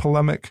this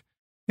polemic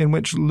in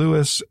which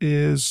Lewis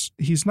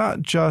he's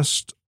not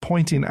just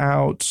pointing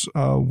out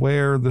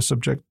where the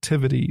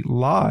subjectivity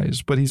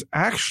lies, but he's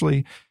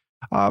actually,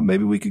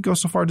 maybe we could go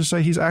so far to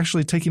say he's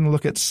actually taking a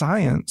look at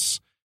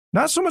science,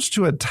 not so much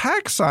to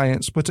attack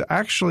science, but to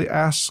actually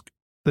ask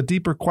the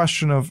deeper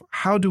question of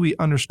how do we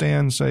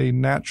understand, say,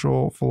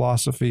 natural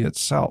philosophy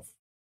itself?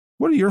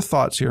 What are your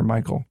thoughts here,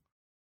 Michael?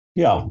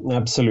 Yeah,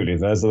 absolutely.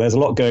 There's a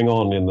lot going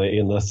on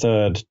in the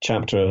third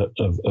chapter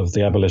of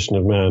The Abolition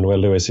of Man, where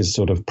Lewis is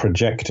sort of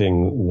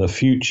projecting the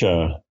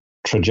future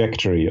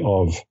trajectory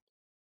of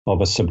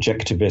a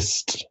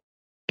subjectivist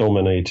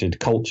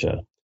dominated culture.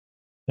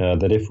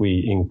 That if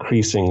we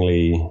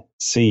increasingly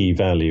see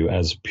value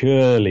as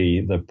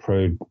purely the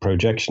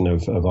projection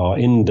of our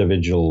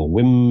individual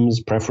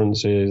whims,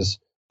 preferences,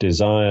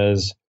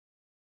 desires,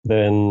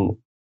 then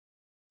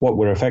what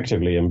we're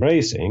effectively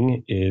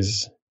embracing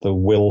is the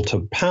will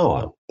to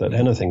power, that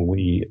anything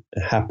we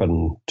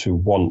happen to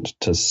want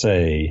to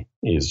say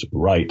is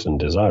right and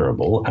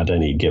desirable at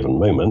any given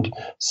moment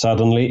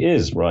suddenly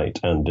is right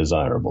and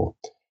desirable.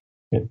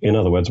 In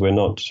other words, we're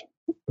not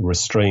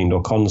restrained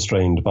or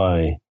constrained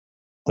by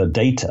the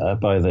data,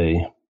 by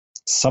the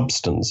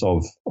substance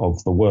of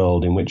the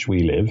world in which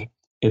we live.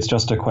 It's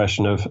just a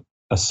question of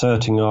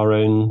asserting our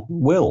own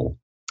will.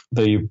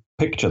 The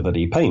picture that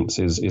he paints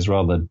is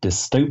rather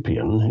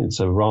dystopian. It's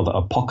a rather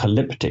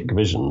apocalyptic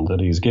vision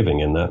that he's giving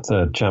in that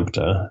third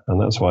chapter,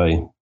 and that's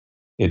why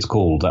it's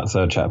called, that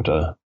third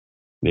chapter,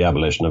 The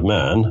Abolition of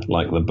Man,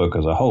 like the book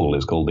as a whole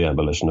is called The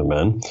Abolition of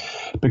Man,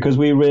 because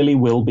we really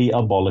will be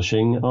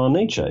abolishing our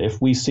nature.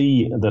 If we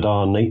see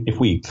that if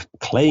we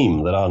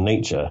claim that our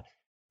nature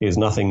is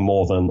nothing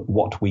more than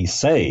what we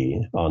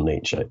say our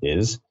nature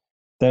is,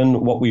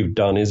 then what we've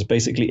done is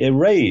basically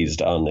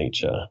erased our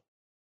nature,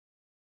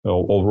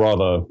 or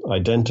rather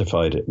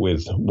identified it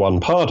with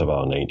one part of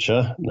our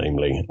nature,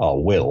 namely our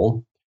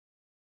will.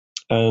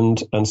 And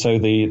so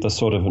the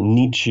sort of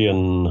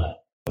Nietzschean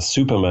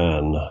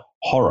Superman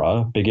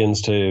horror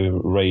begins to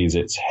raise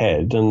its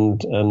head,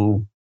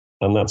 and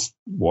that's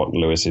what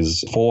Lewis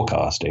is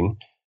forecasting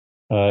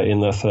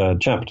in the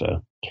third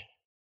chapter.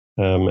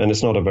 And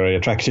it's not a very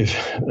attractive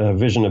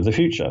vision of the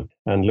future.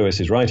 And Lewis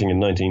is writing in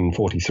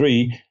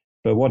 1943,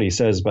 but what he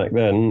says back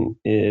then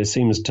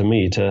seems to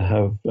me to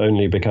have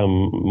only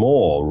become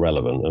more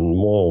relevant and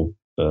more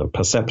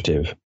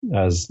perceptive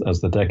as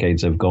the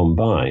decades have gone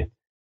by.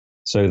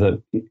 So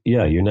that,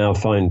 you now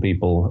find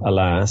people,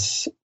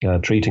 alas,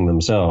 treating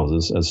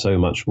themselves as so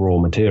much raw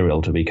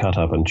material to be cut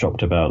up and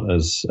chopped about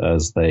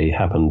as they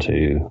happen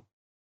to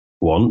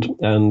want.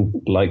 And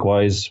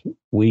likewise,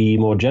 we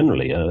more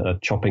generally are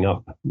chopping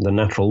up the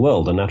natural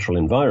world, the natural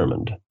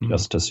environment,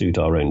 just to suit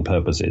our own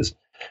purposes,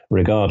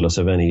 regardless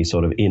of any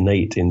sort of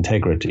innate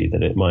integrity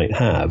that it might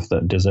have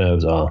that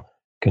deserves our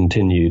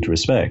continued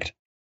respect.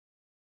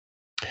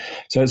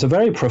 So it's a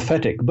very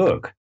prophetic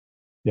book,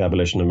 The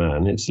Abolition of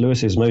Man. It's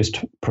Lewis's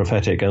most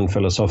prophetic and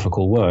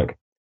philosophical work.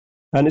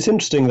 And it's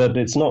interesting that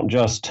it's not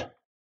just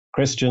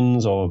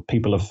Christians or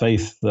people of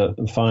faith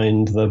that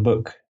find the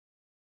book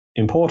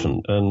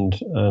important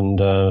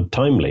and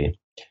timely.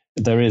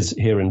 There is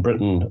here in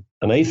Britain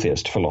an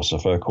atheist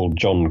philosopher called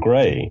John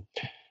Gray,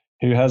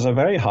 who has a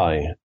very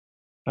high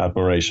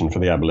admiration for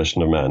The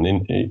Abolition of Man.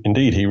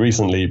 Indeed, he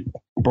recently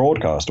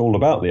broadcast all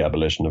about The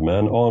Abolition of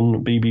Man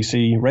on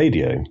BBC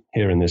Radio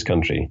here in this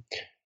country,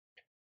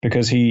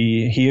 because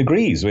he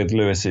agrees with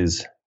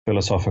Lewis's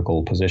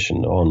philosophical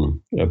position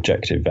on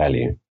objective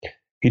value.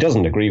 He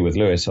doesn't agree with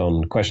Lewis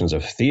on questions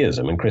of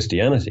theism and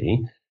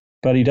Christianity,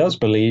 but he does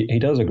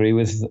agree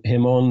with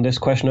him on this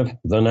question of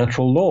the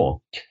natural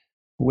law,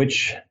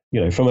 which,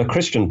 from a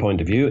Christian point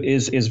of view,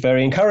 is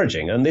very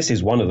encouraging. And this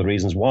is one of the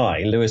reasons why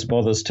Lewis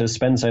bothers to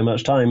spend so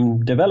much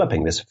time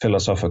developing this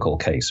philosophical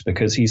case,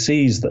 because he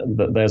sees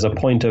that there's a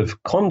point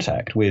of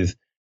contact with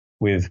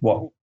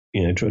what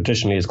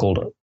traditionally is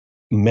called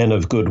men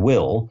of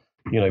goodwill,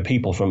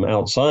 people from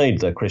outside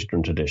the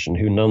Christian tradition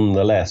who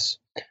nonetheless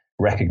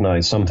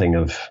recognize something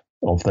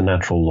of the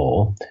natural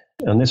law.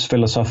 And this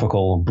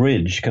philosophical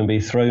bridge can be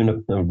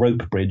thrown, a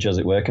rope bridge, as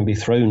it were, can be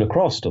thrown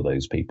across to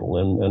those people,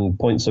 and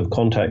points of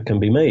contact can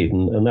be made.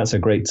 And that's a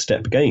great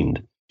step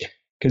gained.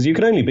 Because you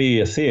can only be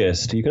a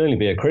theist, you can only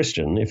be a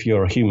Christian if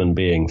you're a human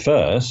being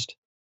first.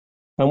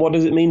 And what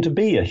does it mean to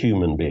be a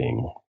human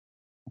being?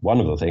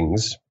 One of the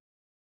things,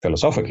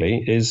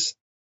 philosophically, is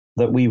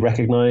that we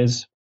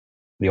recognize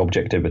the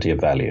objectivity of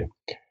value.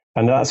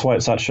 And that's why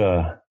it's such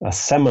a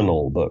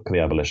seminal book, The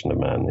Abolition of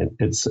Man.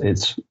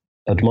 It's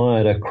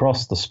admired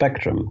across the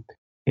spectrum.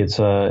 It's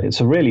a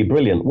really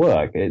brilliant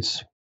work.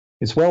 It's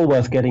well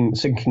worth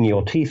sinking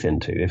your teeth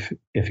into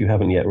if you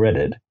haven't yet read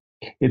it.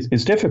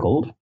 It's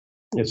difficult.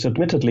 It's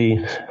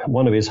admittedly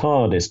one of his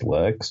hardest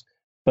works,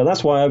 but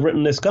that's why I've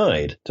written this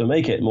guide, to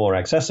make it more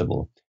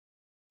accessible.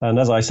 And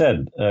as I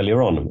said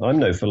earlier on, I'm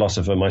no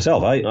philosopher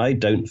myself. I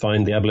don't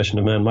find The Abolition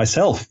of Man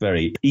myself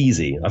very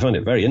easy. I find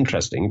it very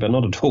interesting, but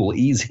not at all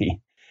easy.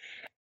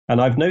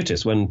 And I've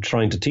noticed when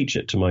trying to teach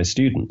it to my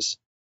students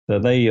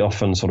that they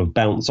often sort of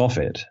bounce off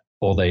it,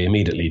 or they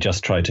immediately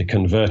just try to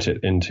convert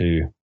it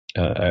into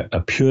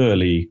a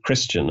purely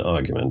Christian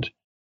argument.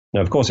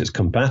 Now, of course, it's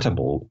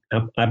compatible,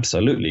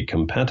 absolutely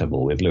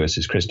compatible with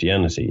Lewis's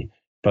Christianity,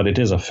 but it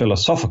is a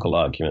philosophical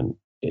argument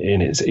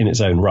in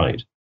its own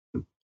right.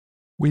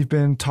 We've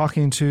been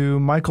talking to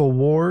Michael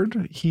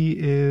Ward. He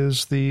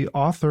is the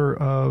author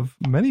of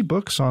many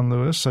books on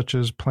Lewis, such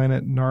as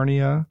Planet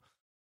Narnia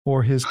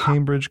or his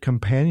Cambridge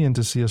Companion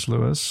to C.S.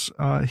 Lewis.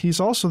 He's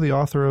also the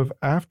author of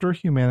After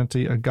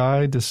Humanity, A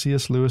Guide to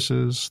C.S.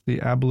 Lewis's The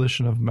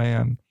Abolition of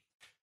Man.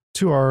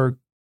 To our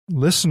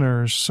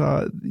listeners,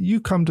 you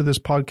come to this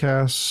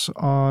podcast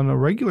on a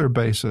regular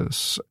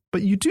basis,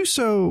 but you do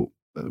so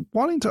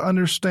wanting to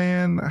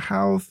understand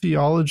how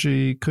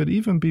theology could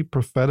even be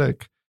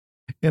prophetic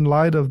in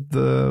light of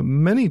the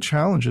many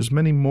challenges,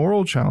 many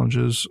moral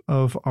challenges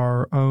of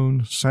our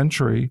own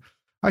century.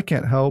 I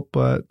can't help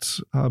but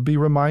be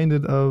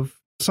reminded of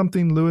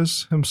something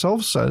Lewis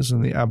himself says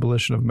in The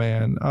Abolition of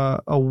Man,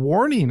 a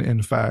warning,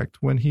 in fact,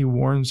 when he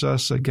warns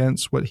us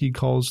against what he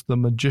calls the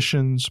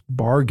magician's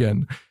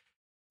bargain,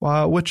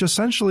 which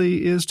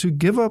essentially is to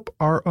give up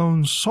our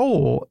own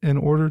soul in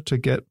order to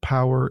get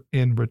power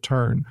in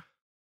return.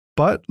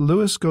 But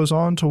Lewis goes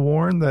on to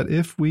warn that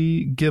if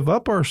we give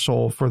up our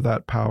soul for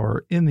that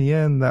power, in the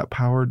end, that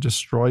power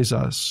destroys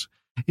us.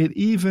 It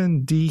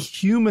even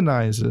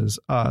dehumanizes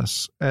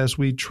us as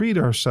we treat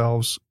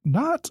ourselves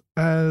not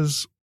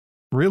as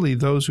really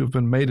those who have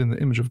been made in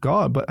the image of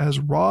God, but as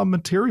raw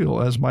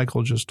material, as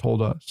Michael just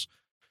told us.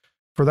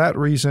 For that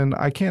reason,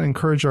 I can't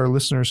encourage our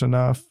listeners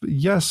enough.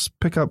 Yes,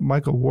 pick up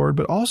Michael Ward,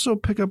 but also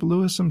pick up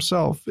Lewis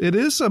himself. It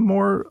is a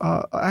more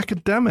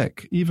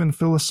academic, even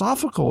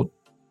philosophical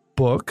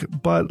book,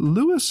 but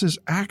Lewis is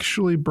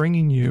actually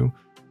bringing you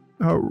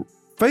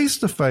face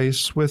to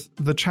face with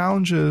the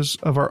challenges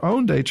of our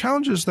own day,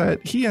 challenges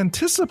that he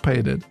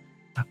anticipated,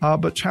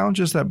 but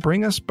challenges that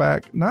bring us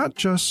back not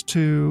just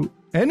to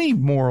any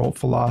moral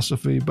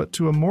philosophy, but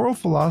to a moral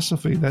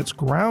philosophy that's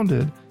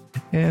grounded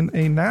in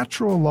a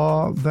natural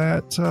law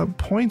that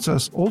points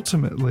us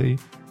ultimately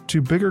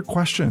to bigger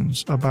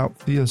questions about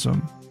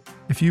theism.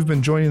 If you've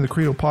been joining the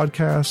Credo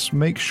podcast,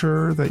 make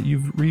sure that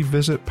you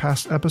revisit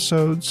past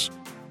episodes.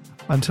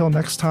 Until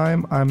next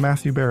time, I'm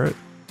Matthew Barrett,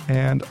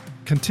 and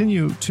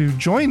continue to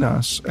join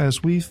us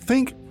as we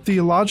think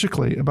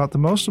theologically about the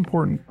most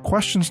important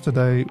questions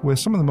today with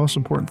some of the most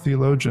important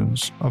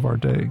theologians of our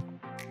day.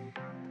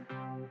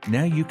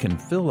 Now you can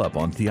fill up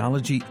on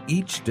theology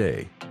each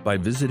day by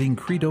visiting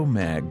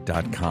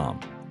credomag.com.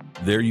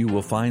 There you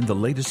will find the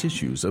latest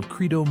issues of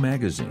Credo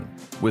Magazine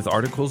with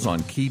articles on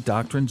key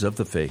doctrines of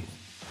the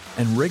faith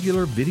and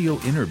regular video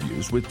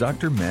interviews with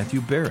Dr.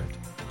 Matthew Barrett,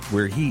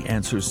 where he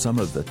answers some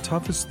of the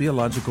toughest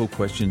theological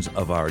questions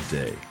of our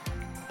day.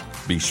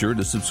 Be sure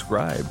to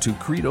subscribe to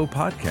Credo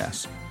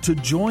Podcasts to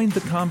join the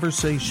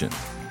conversation,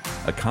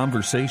 a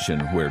conversation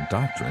where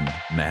doctrine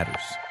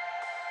matters.